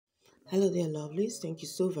Hello there lovelies, thank you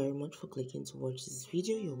so very much for clicking to watch this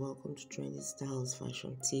video. You're welcome to Trendy Styles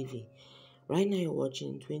Fashion TV. Right now you're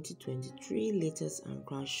watching 2023 latest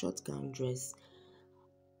Ankara short gown dress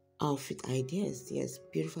outfit ideas. Yes,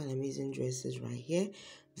 beautiful and amazing dresses right here.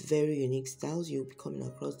 Very unique styles. You'll be coming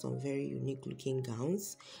across some very unique looking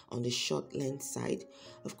gowns on the short length side.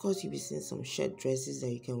 Of course, you'll be seeing some shirt dresses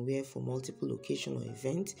that you can wear for multiple occasion or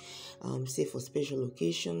event, say for special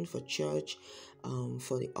occasion, for church,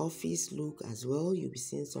 for the office look as well. You'll be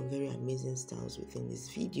seeing some very amazing styles within this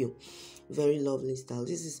video. Very lovely style.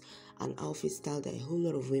 This is an outfit style that a whole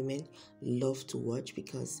lot of women love to watch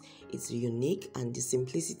because it's unique, and the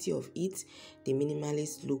simplicity of it, the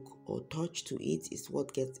minimalist look or touch to it, is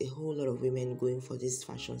what gets a whole lot of women going for this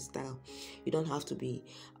fashion style. You don't have to be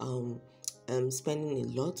spending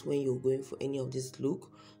a lot when you're going for any of this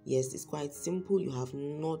look. Yes, it's quite simple. You have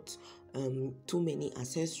not too many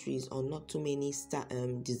accessories or not too many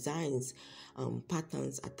designs,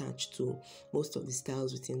 patterns attached to most of the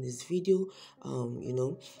styles within this video.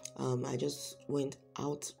 I just went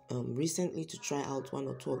out recently to try out one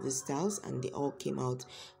or two of these styles, and they all came out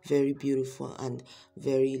very beautiful and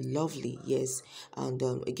very lovely. Yes, and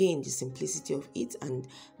again, the simplicity of it and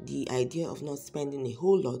the idea of not spending a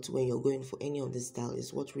whole lot when you're going for any of the style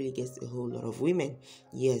is what really gets a whole lot of women.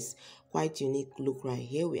 Yes, quite unique look right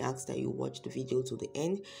here. We ask that you watch the video to the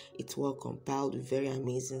end. It's well compiled with very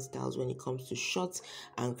amazing styles when it comes to short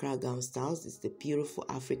Ankara gown styles. It's the beautiful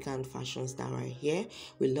African fashion style right here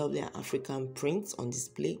with lovely African prints on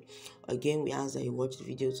display. Again, we ask that you watch the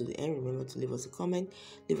video to the end. Remember to leave us a comment,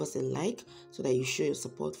 leave us a like, so that you show your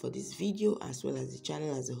support for this video as well as the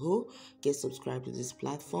channel as a whole. Get subscribed to this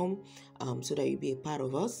platform so that you'll be a part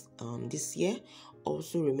of us this year.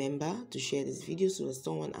 Also remember to share this video so that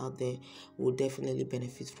someone out there will definitely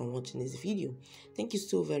benefit from watching this video. Thank you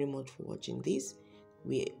so very much for watching this.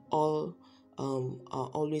 We all are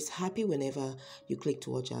always happy whenever you click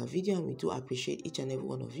to watch our video, and we do appreciate each and every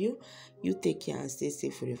one of you. You take care and stay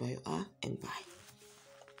safe wherever you are, and bye.